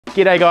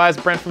G'day guys,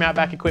 Brent from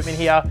Outback Equipment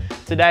here.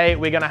 Today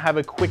we're gonna have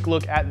a quick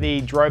look at the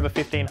Drover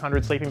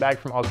 1500 sleeping bag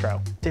from Oztrail.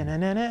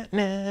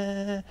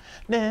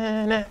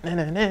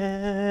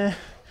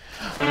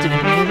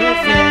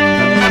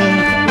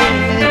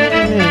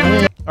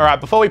 All right,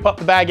 before we pop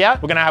the bag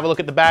out, we're gonna have a look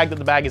at the bag that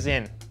the bag is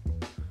in,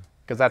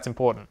 because that's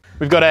important.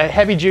 We've got a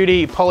heavy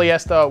duty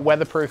polyester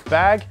weatherproof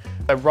bag,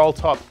 a roll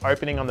top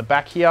opening on the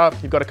back here.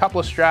 You've got a couple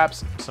of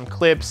straps, some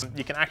clips.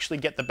 You can actually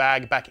get the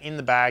bag back in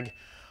the bag.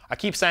 I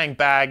keep saying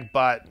bag,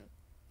 but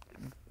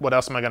what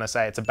else am I gonna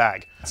say? It's a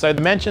bag. So the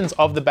dimensions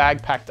of the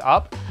bag packed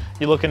up,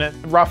 you're looking at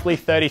roughly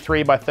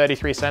 33 by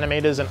 33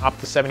 centimeters and up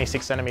to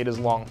 76 centimeters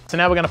long. So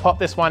now we're gonna pop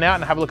this one out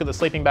and have a look at the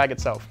sleeping bag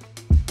itself.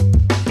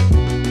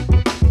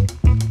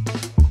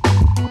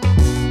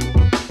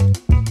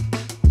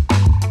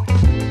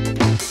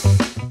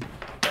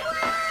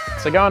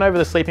 So going over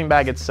the sleeping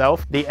bag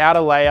itself, the outer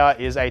layer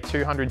is a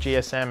 200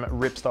 GSM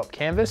ripstop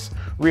canvas,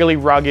 really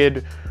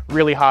rugged,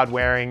 really hard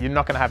wearing. You're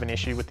not gonna have an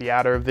issue with the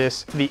outer of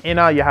this. The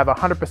inner, you have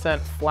 100%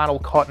 flannel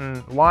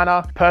cotton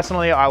liner.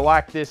 Personally, I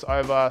like this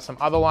over some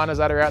other liners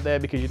that are out there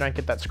because you don't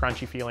get that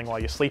scrunchy feeling while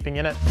you're sleeping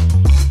in it.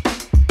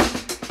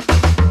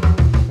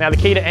 Now the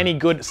key to any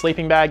good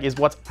sleeping bag is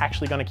what's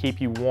actually gonna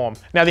keep you warm.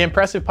 Now the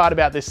impressive part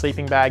about this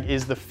sleeping bag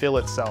is the fill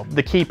itself,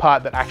 the key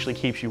part that actually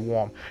keeps you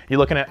warm. You're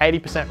looking at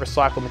 80%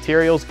 recycled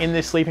materials. In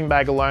this sleeping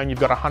bag alone, you've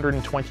got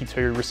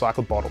 122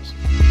 recycled bottles.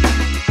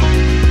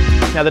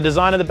 Now the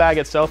design of the bag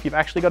itself, you've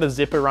actually got a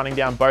zipper running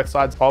down both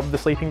sides of the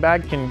sleeping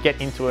bag. You can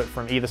get into it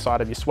from either side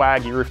of your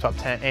swag, your rooftop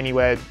tent,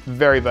 anywhere.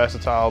 Very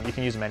versatile. You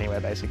can use them anywhere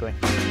basically.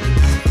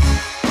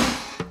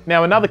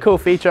 Now another cool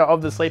feature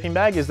of the sleeping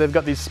bag is they've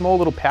got these small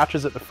little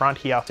pouches at the front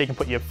here. So you can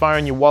put your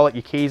phone, your wallet,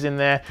 your keys in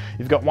there.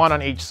 You've got one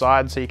on each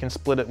side so you can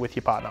split it with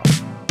your partner.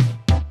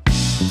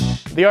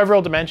 The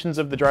overall dimensions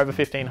of the Drover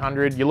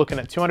 1500, you're looking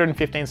at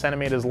 215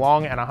 centimeters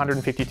long and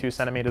 152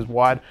 centimeters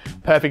wide.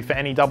 Perfect for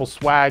any double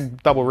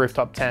swag, double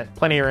rooftop tent,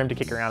 plenty of room to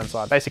kick around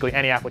inside. Basically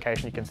any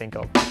application you can think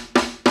of.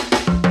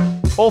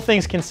 All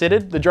things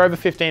considered, the Drover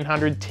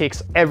 1500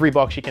 ticks every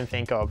box you can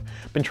think of.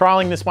 Been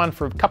trialing this one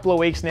for a couple of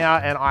weeks now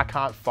and I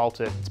can't fault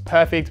it. It's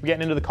perfect. We're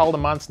getting into the colder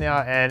months now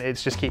and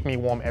it's just keeping me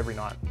warm every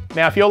night.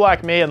 Now, if you're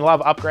like me and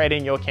love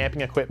upgrading your camping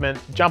equipment,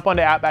 jump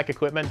onto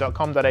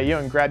outbackequipment.com.au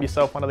and grab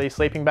yourself one of these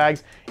sleeping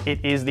bags. It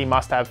is the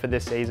must-have for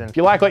this season. If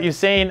you like what you've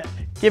seen,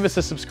 give us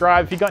a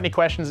subscribe. If you've got any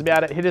questions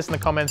about it, hit us in the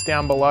comments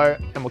down below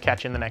and we'll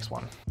catch you in the next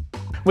one.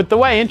 With the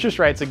way interest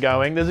rates are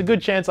going, there's a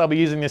good chance I'll be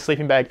using this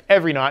sleeping bag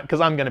every night because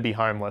I'm going to be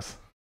homeless.